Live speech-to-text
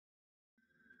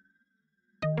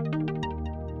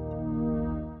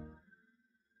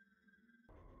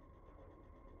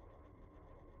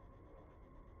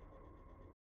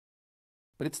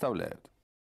представляют.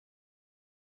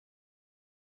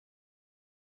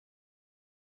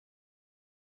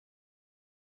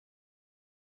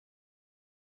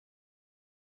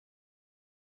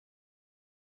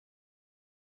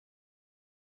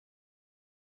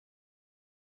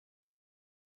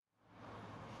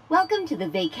 Welcome to the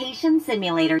Vacation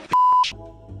Simulator.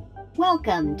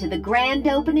 Welcome to the grand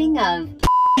opening of...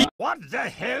 What the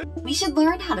hell? We should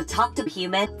learn how to talk to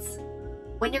humans.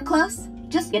 When you're close,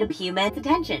 just get a human's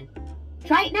attention.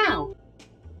 Try it now.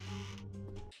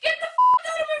 Get the f***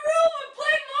 out of my room and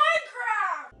play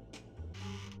Minecraft!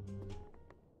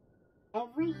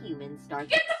 Every human starts...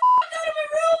 Get the f*** out of my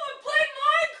room and play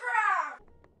Minecraft!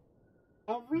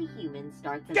 Every human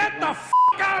starts... Get the f***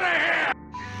 out of here!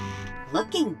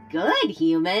 Looking good,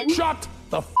 human. Shut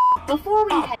the f*** Before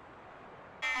we up. head...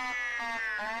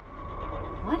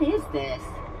 What is this?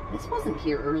 This wasn't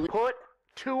here earlier. Put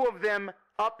 2 of them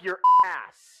up your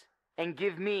ass and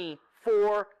give me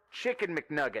 4 chicken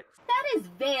McNuggets. That is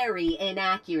very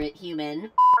inaccurate,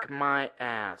 human. F my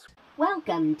ass.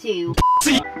 Welcome to...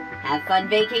 Have fun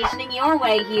vacationing your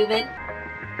way, human.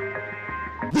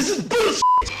 This is bullshit!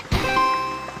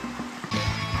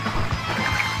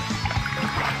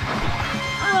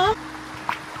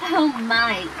 Oh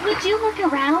my, would you look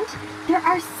around? There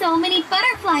are so many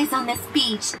butterflies on this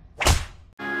beach.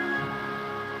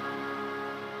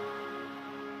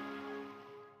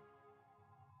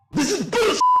 This is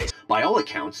bullshit! By all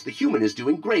accounts, the human is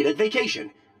doing great at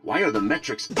vacation. Why are the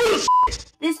metrics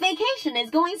bullshit? This vacation is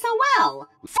going so well.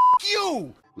 F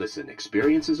you! Listen,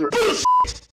 experiences are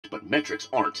Bullshit! but metrics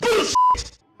aren't.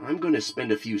 Bullshit! I'm going to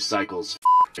spend a few cycles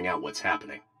figuring out what's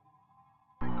happening.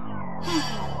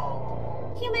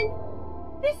 Human,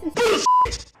 this is...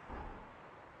 Bullshit!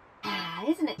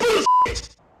 Isn't it?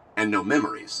 Bullshit! And no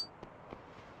memories.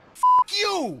 F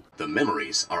you! The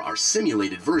memories are our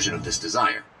simulated version of this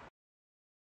desire.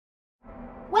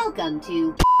 Welcome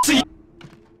to... See?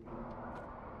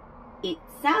 It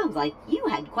sounds like you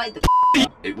had quite the...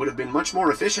 It would have been much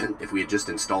more efficient if we had just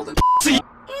installed an... See?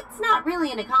 It's not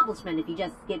really an accomplishment if you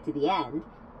just skip to the end.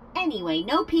 Anyway,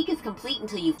 no peak is complete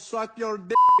until you... Suck your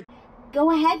dick.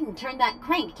 Go ahead and turn that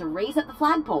crank to raise up the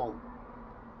flagpole.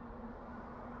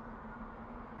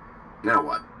 Now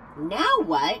what? Now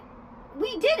what?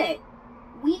 We did it!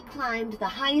 We climbed the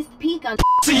highest peak on...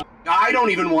 See? I don't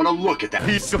even want to look at that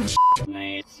Piece of shit.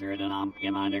 Nice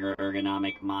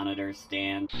ergonomic monitor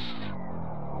stand.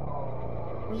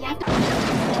 We have to...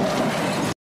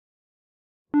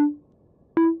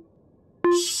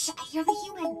 Shh! I hear the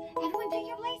human! Everyone take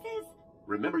your places!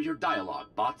 Remember your dialogue,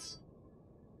 bots.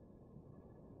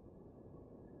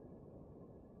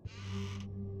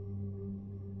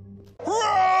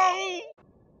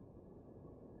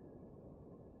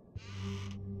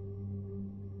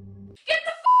 Get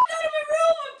the f*** out of my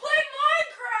room and play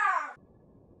Minecraft!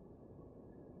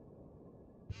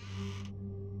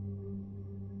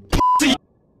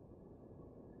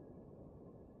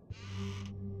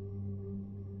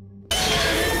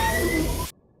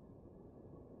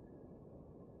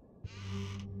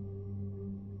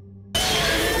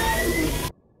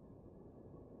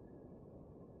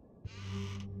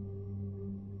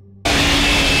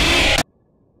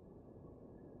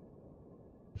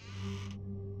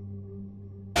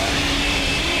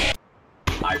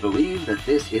 I believe that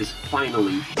this is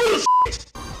finally...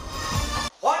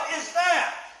 What is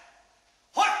that?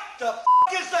 What the f***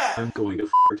 is that? I'm going to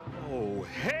fart. Oh,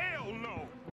 hell no!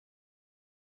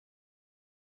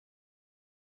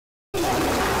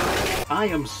 I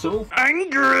am so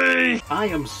Angry! I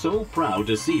am so proud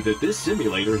to see that this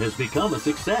simulator has become a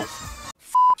success.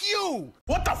 F you!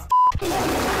 What the f?